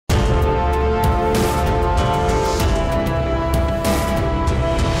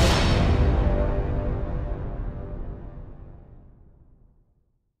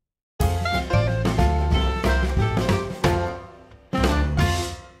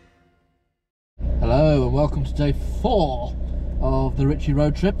Hello and welcome to day 4 of the Ritchie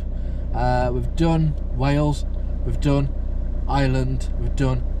road trip. We've done Wales, we've done Ireland, we've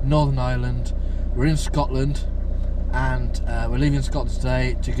done Northern Ireland, we're in Scotland, and we're leaving Scotland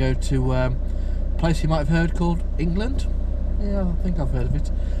today to go to a place you might have heard called England. Yeah, I think I've heard of it.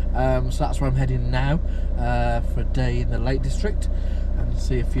 So that's where I'm heading now for a day in the Lake District and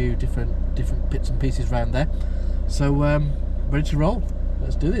see a few different bits and pieces around there. So ready to roll.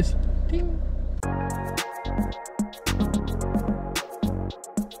 Let's do this. Ding.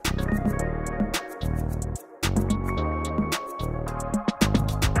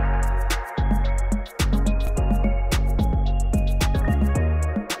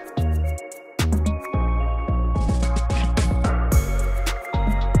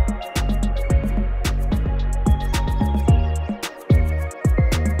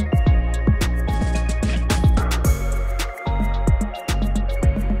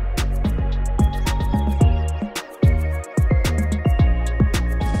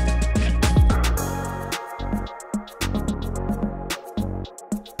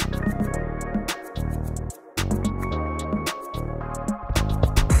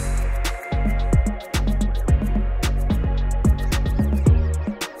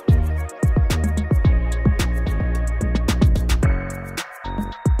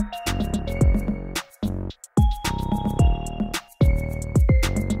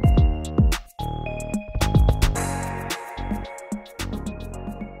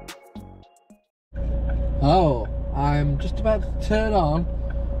 Oh, I'm just about to turn on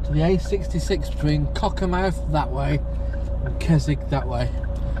to the A66 between Cockermouth that way and Keswick that way.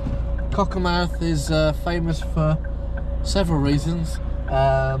 Cockermouth is famous for several reasons.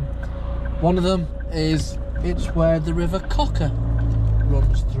 One of them is it's where the River Cocker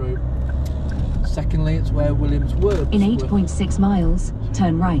runs through. Secondly, it's where William Wordsworth... In 8.6 miles,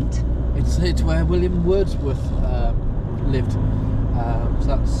 turn right. It's where William Wordsworth lived. So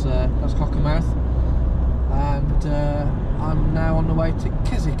that's Cockermouth. And I'm now on the way to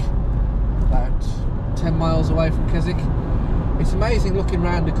Keswick, about 10 miles away from Keswick. It's amazing looking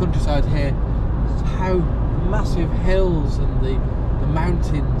around the countryside here, how massive hills and the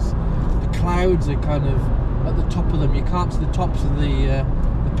mountains, the clouds are kind of at the top of them. You can't see the tops of the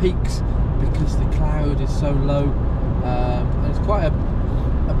peaks because the cloud is so low, and it's quite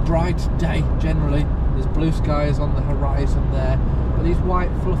a bright day generally. There's blue skies on the horizon there, but these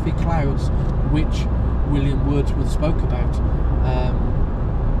white fluffy clouds which William Wordsworth spoke about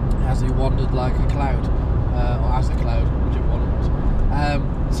as he wandered like a cloud, or as a cloud, whichever one it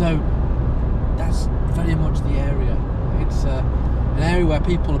was. So that's very much the area. It's an area where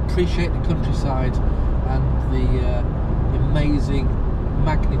people appreciate the countryside and the amazing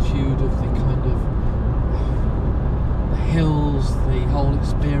magnitude of the kind of the hills, the whole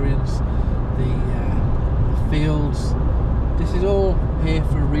experience, the fields. This is all here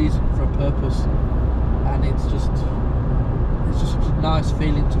for a reason, for a purpose. And it's just such a nice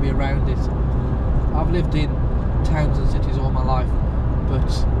feeling to be around it. I've lived in towns and cities all my life, but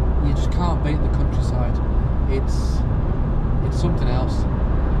you just can't beat the countryside. It's something else.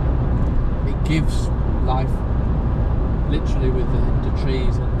 It gives life, literally, with the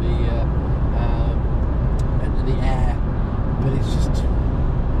trees and the air. But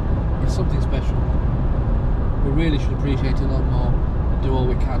it's something special. We really should appreciate it a lot more and do all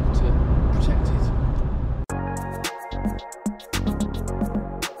we can to protect it.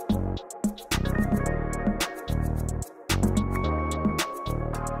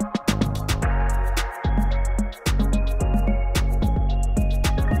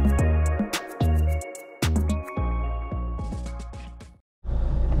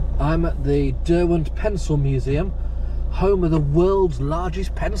 I'm at the Derwent Pencil Museum, home of the world's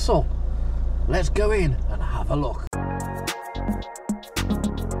largest pencil. Let's go in and have a look.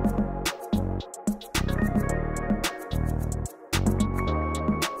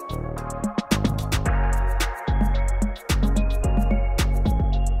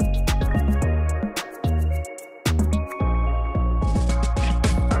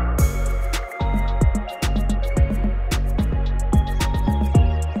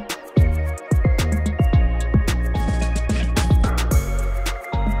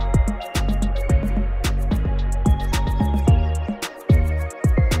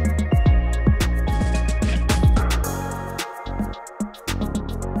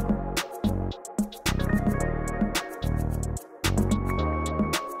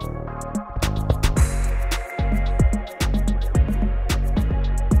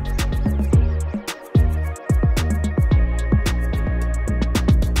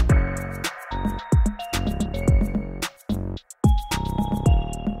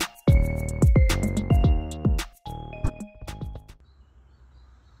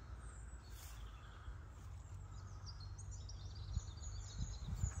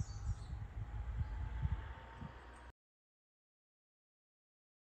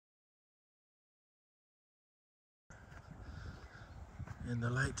 in the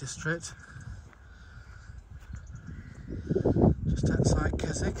Lake District, just outside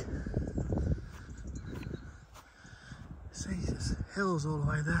Keswick. See, there's hills all the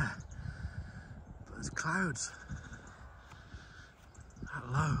way there, but there's clouds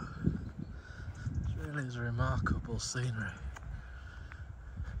that low. It really is a remarkable scenery.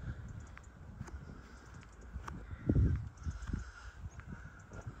 And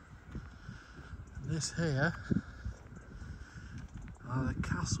this here are the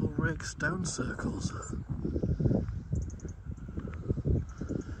Castlerigg Stone Circles.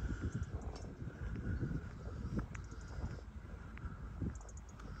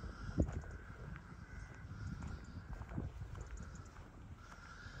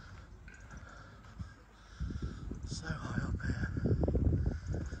 So high up here.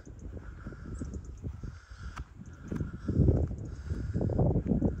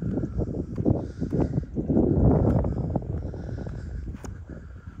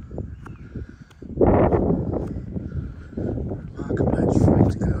 Remarkable place for you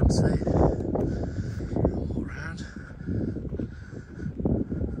to go and see all around.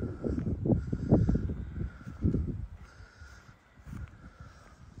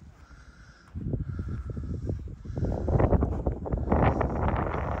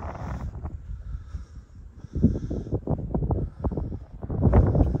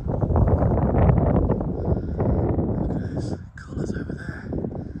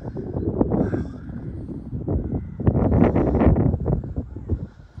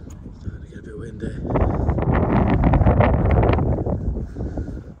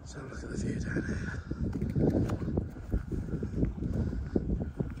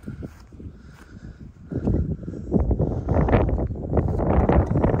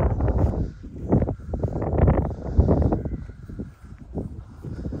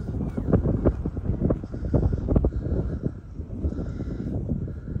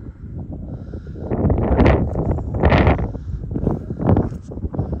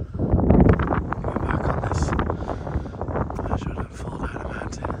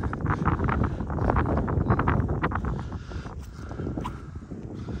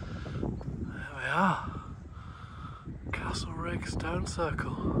 Castlerigg Stone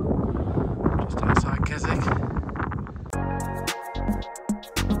Circle, just outside Keswick.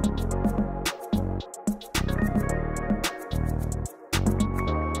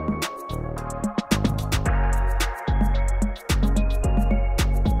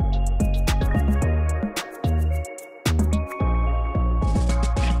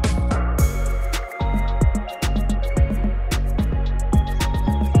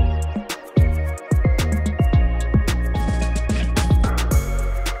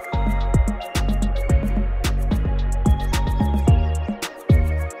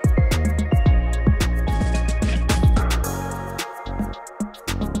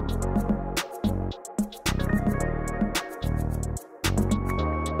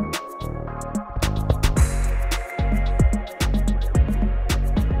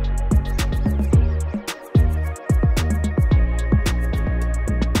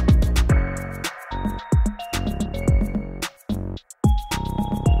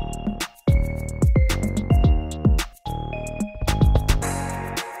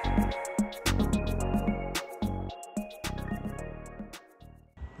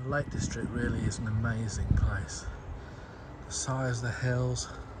 The Lake District really is an amazing place. The size of the hills,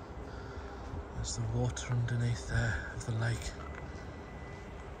 there's the water underneath there of the lake.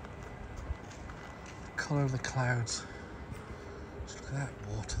 The colour of the clouds, just look at that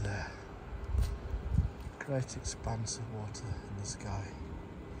water there. Great expanse of water in the sky,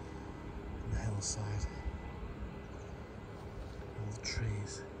 on the hillside, all the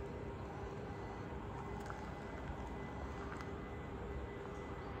trees.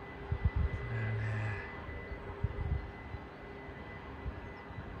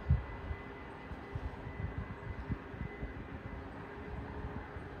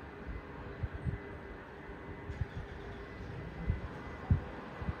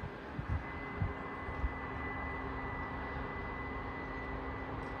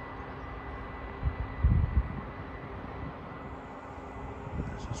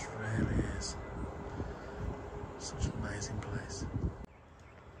 It just really is such an amazing place.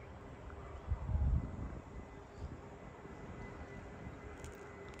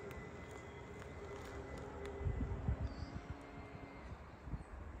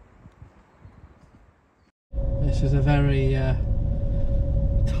 This is a very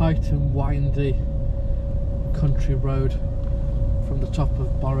tight and windy country road from the top of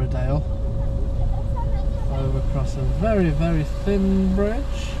Borrowdale over across a very thin bridge.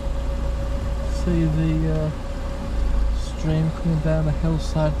 See the stream coming down a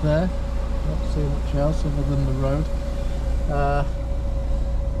hillside there. Not seeing much else other than the road.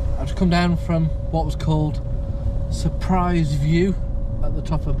 I've just come down from what was called Surprise View at the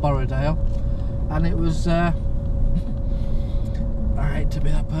top of Borrowdale, and it was I hate to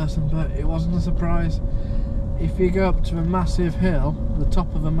be that person, but it wasn't a surprise. If you go up to a massive hill, the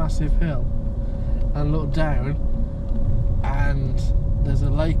top of a massive hill, and look down, and there's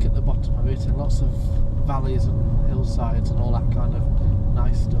a lake at the bottom of it and lots of valleys and hillsides and all that kind of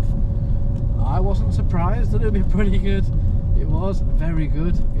nice stuff, I wasn't surprised that it would be pretty good. It was very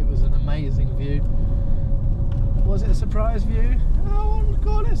good. It was an amazing view. Was it a surprise view? I wouldn't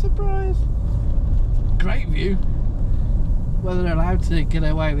call it a surprise. Great view. Whether they're allowed to get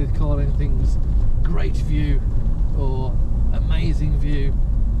away with calling things great view or amazing view,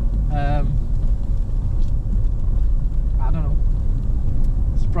 I don't know.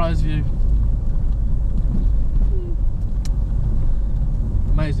 Surprise view.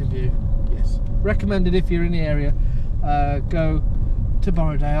 Amazing view. Yes. Recommended if you're in the area. Go to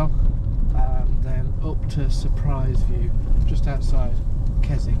Borrowdale and then up to Surprise View, just outside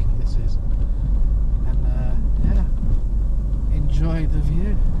Keswick this is, and yeah, enjoy the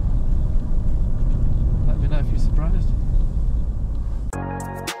view. Let me know if you're surprised.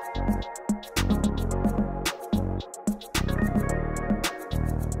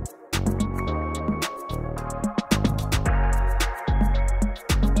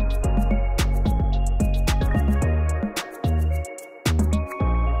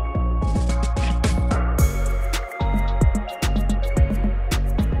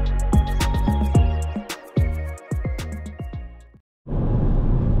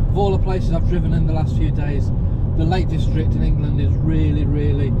 Of all the places I've driven in the last few days, the Lake District in England is really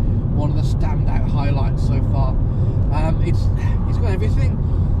one of the standout highlights so far. It's got everything: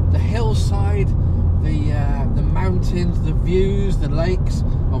 the hillside, the mountains, the views, the lakes,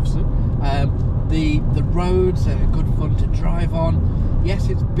 obviously, the roads are good fun to drive on. Yes,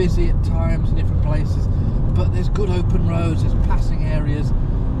 it's busy at times in different places, but there's good open roads, there's passing areas.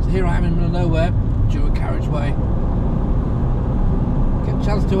 So here I am in the middle of nowhere, dual carriageway. Get a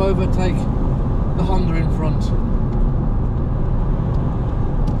chance to overtake the Honda in front.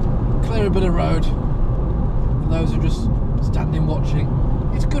 Clear a bit of road for those who are just standing watching.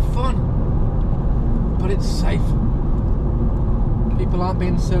 It's good fun, but it's safe. People aren't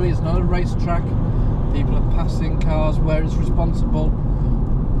being silly. It's not a racetrack. People are passing cars where it's responsible.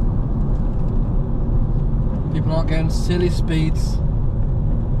 People aren't going silly speeds,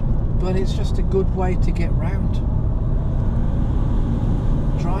 but it's just a good way to get round.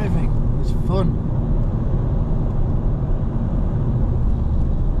 Driving is fun.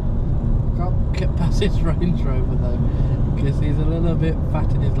 Can't get past his Range Rover though, because he's a little bit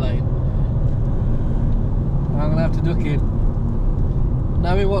fat in his lane. I'm gonna have to duck in.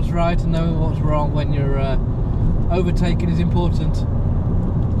 Knowing what's right and knowing what's wrong when you're overtaking is important.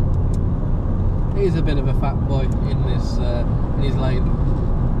 He's a bit of a fat boy in his lane,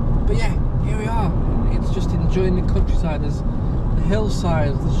 but yeah, here we are. It's just enjoying the countryside. There's the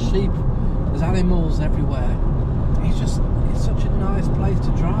hillsides, the sheep, there's animals everywhere. It's such a nice place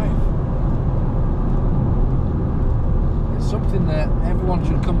to drive. It's something that everyone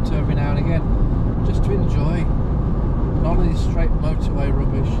should come to every now and again, just to enjoy. Not only straight motorway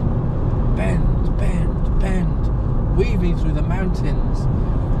rubbish, bend, weaving through the mountains,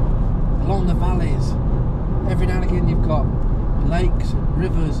 along the valleys. Every now and again you've got lakes and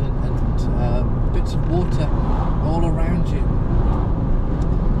rivers and bits of water all around you.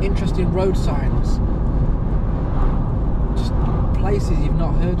 Interesting road signs, just places you've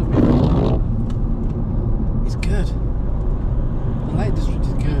not heard of before. It's good. The Lake District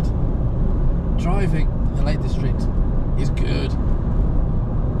is good. Driving in the Lake District is good,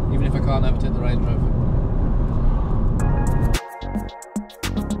 even if I can't overtake the Range Rover.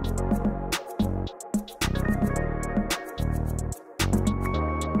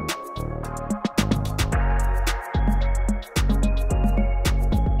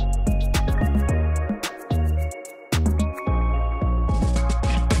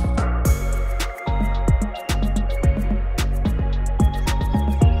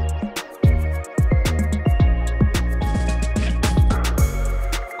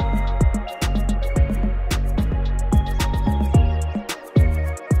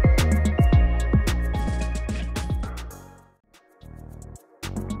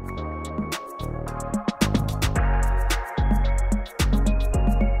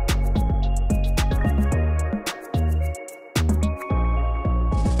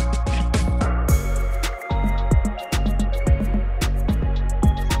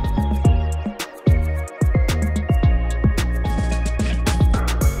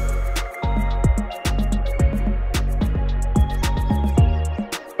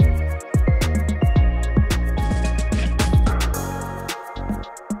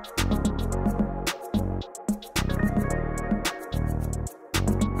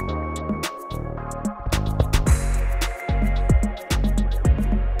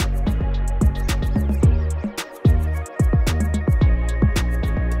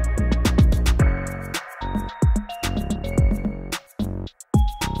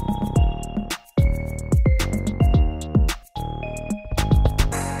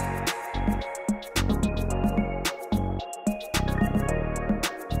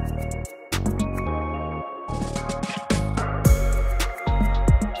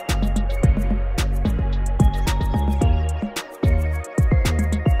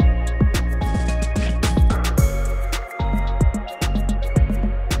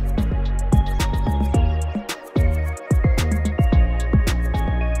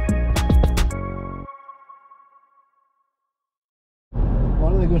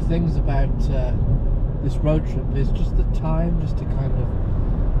 things about this road trip is just the time just to kind of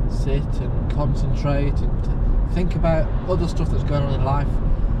sit and concentrate and to think about other stuff that's going on in life.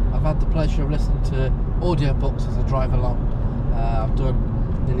 I've had the pleasure of listening to audiobooks as I drive along. I've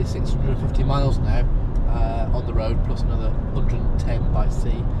done nearly 650 miles now on the road, plus another 110 by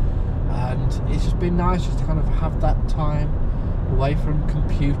sea, and it's just been nice just to kind of have that time away from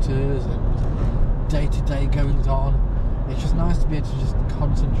computers and day-to-day goings on. It's just nice to be able to just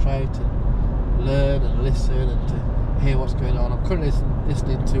concentrate and learn and listen and to hear what's going on. I'm currently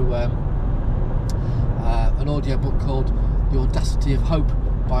listening to an audiobook called The Audacity of Hope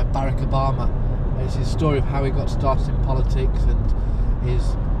by Barack Obama. It's his story of how he got started in politics and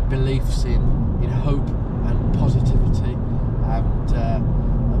his beliefs in hope and positivity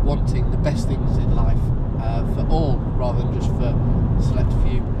and wanting the best things in life for all rather than just for a select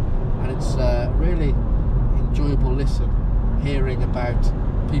few. And it's really enjoyable listen, hearing about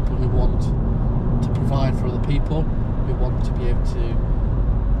people who want to provide for other people, who want to be able to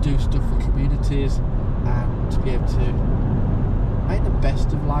do stuff for communities and to be able to make the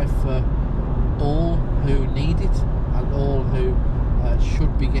best of life for all who need it and all who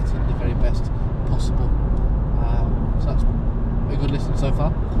should be getting the very best possible. So that's a good listen so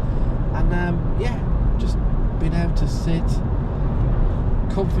far. And yeah, just being able to sit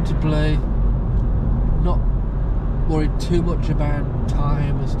comfortably, not worried too much about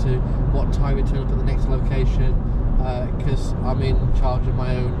time as to what time we turn up at the next location, because I'm in charge of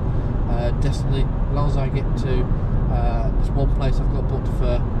my own destiny. As long as I get to this one place I've got booked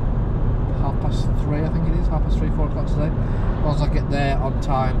for 3:30, I think it is, 3:30, 4 o'clock today. As long as I get there on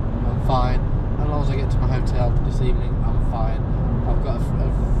time, I'm fine. And as long as I get to my hotel this evening, I'm fine. I've got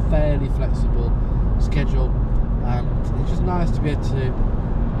a fairly flexible schedule, and it's just nice to be able to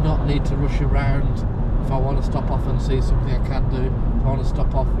not need to rush around. If I want to stop off and see something, I can do. If I want to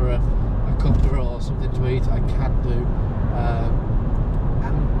stop off for a cuppa or something to eat, I can do.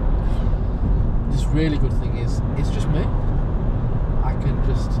 And this really good thing is, it's just me. I can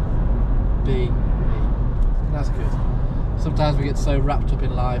just be me. And that's good. Sometimes we get so wrapped up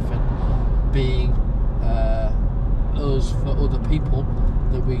in life and being us for other people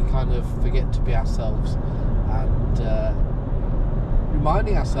that we kind of forget to be ourselves, and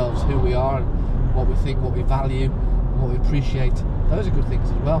reminding ourselves who we are and what we think, what we value and what we appreciate. Those are good things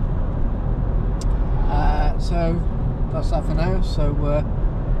as well. So that's that for now, so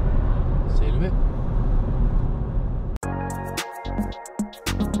see you in a bit.